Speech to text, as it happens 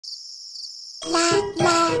La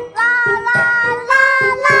la la la la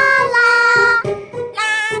la la.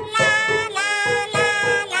 La la la la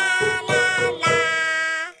la la la.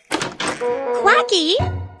 Quacky!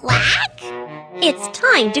 Quack? It's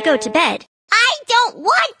time to go to bed. I don't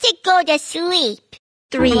want to go to sleep.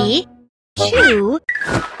 3, 2,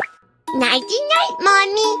 Nighty-night,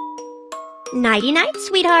 Mommy. nighty-night,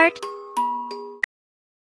 sweetheart.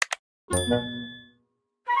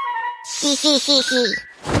 Hee hee hee hee.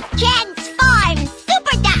 Transform,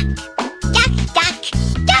 super duck. Duck, duck,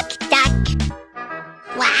 duck, duck.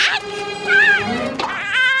 Quack?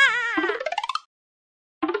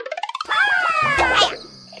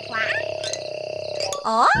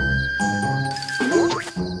 Oh?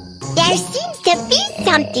 There seems to be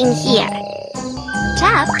something here.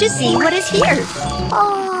 Tap to see what is here.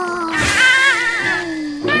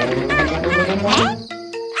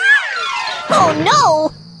 Oh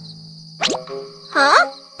no! Huh?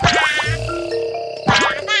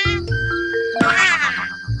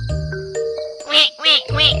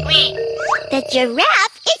 The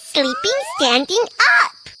giraffe is sleeping standing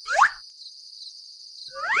up.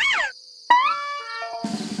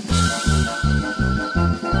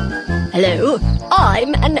 Hello,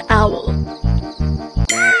 I'm an owl.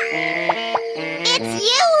 It's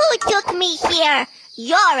you who took me here.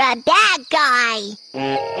 You're a bad guy.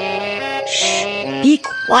 Shh, be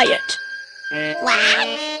quiet. What?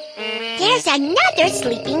 There's another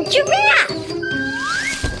sleeping giraffe.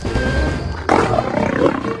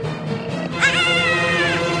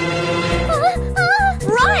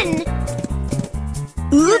 Run!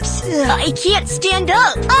 Oops, I can't stand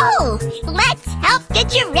up. Oh, let's help the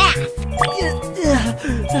giraffe.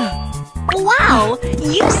 Wow,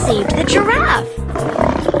 you saved the giraffe.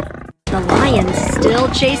 The lion's still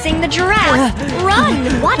chasing the giraffe.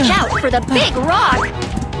 Run! Watch out for the big rock.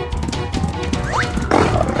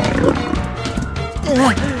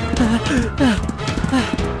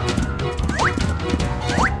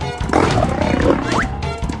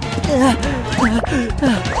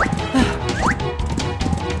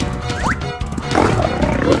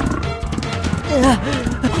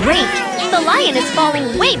 Great! The lion is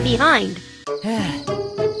falling way behind.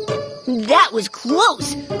 That was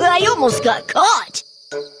close. I almost got caught.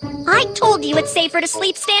 I told you it's safer to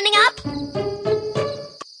sleep standing up.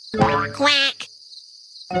 Quack.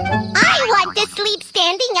 I want to sleep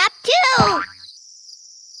standing up too.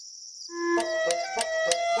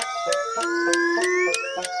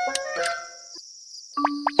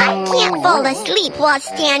 I can't fall asleep while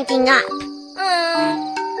standing up.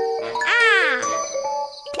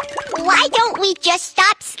 Why don't we just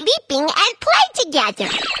stop sleeping and play together?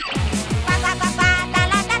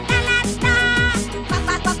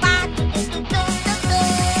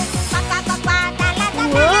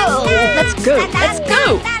 Whoa! Let's go! Let's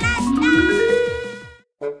go!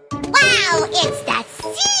 Wow, it's the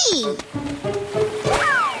sea!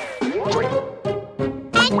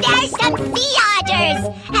 And there's some sea otters!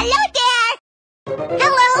 Hello there!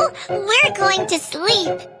 Hello, we're going to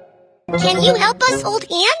sleep. Can you help us hold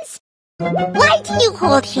hands? Why do you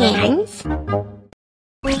hold hands?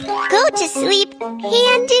 Go to sleep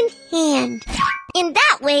hand in hand. In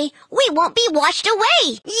that way, we won't be washed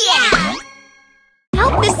away. Yeah!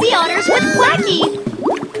 Help the sea otters with Quacky!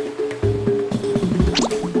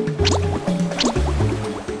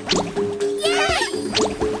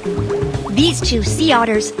 These two sea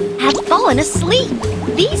otters have fallen asleep.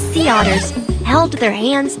 These sea otters held their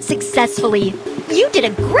hands successfully. You did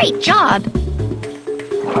a great job.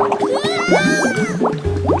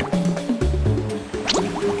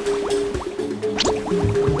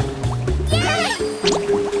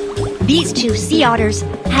 These two sea otters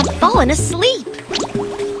have fallen asleep.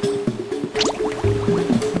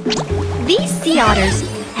 These sea otters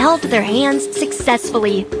held their hands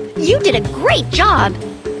successfully. You did a great job.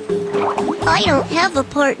 I don't have a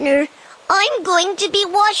partner. I'm going to be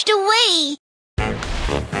washed away.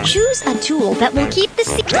 Choose a tool that will keep the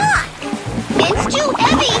sea... Ah! It's too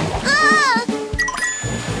heavy. Ah!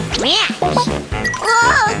 Smash.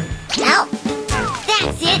 Oh! Kelp.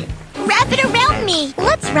 That's it. Wrap it around me.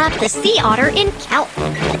 Let's wrap the sea otter in kelp.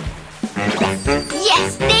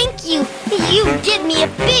 Yes, thank you. You did me a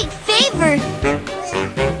big favor.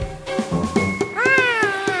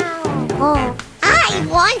 Oh, I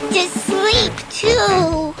want to sleep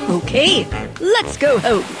too. Okay, let's go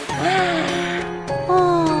home.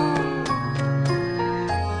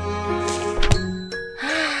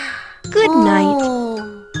 Good night.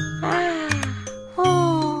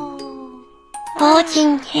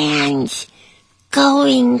 Holding hands,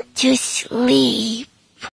 going to sleep.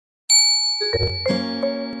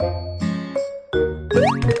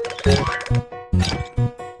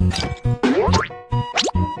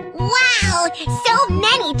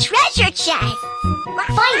 treasure chest.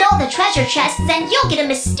 Find all the treasure chests and you'll get a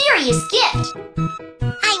mysterious gift.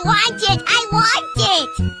 I want it! I want it!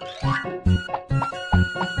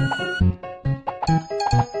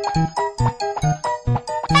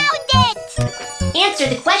 Found it! Answer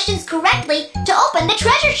the questions correctly to open the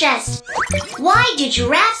treasure chest. Why do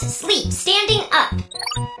giraffes sleep standing up?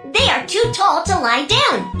 They are too tall to lie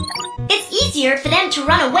down. It's easier for them to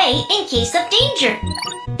run away in case of danger.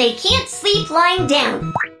 They can't sleep lying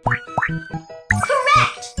down.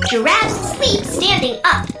 Correct! Giraffes sleep standing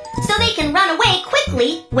up so they can run away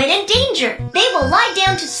quickly when in danger. They will lie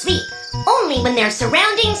down to sleep only when their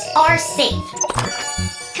surroundings are safe.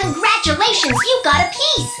 Congratulations, you got a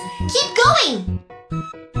piece! Keep going!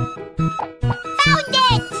 Found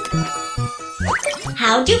it!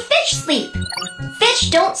 How do fish sleep? Fish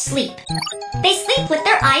don't sleep. They sleep with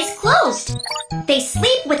their eyes closed. They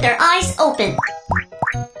sleep with their eyes open.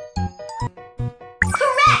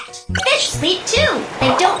 Correct! Fish sleep too.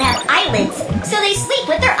 They don't have eyelids, so they sleep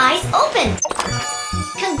with their eyes open.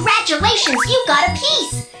 Congratulations, you got a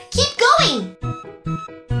piece! Keep going!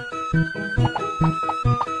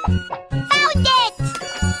 Found it!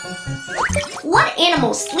 What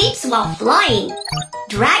animal sleeps while flying?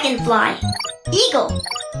 Dragonfly, eagle,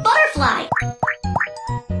 butterfly.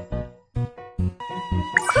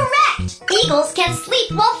 Correct! Eagles can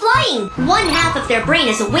sleep while flying. One half of their brain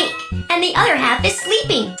is awake, and the other half is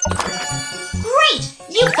sleeping. Great!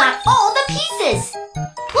 You've got all the pieces!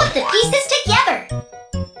 Put the pieces together.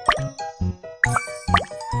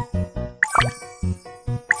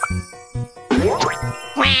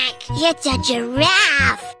 Quack! It's a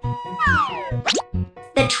giraffe!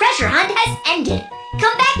 The treasure hunt has ended.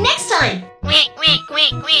 Come back next time. Quack, quack,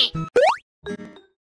 quack, quack.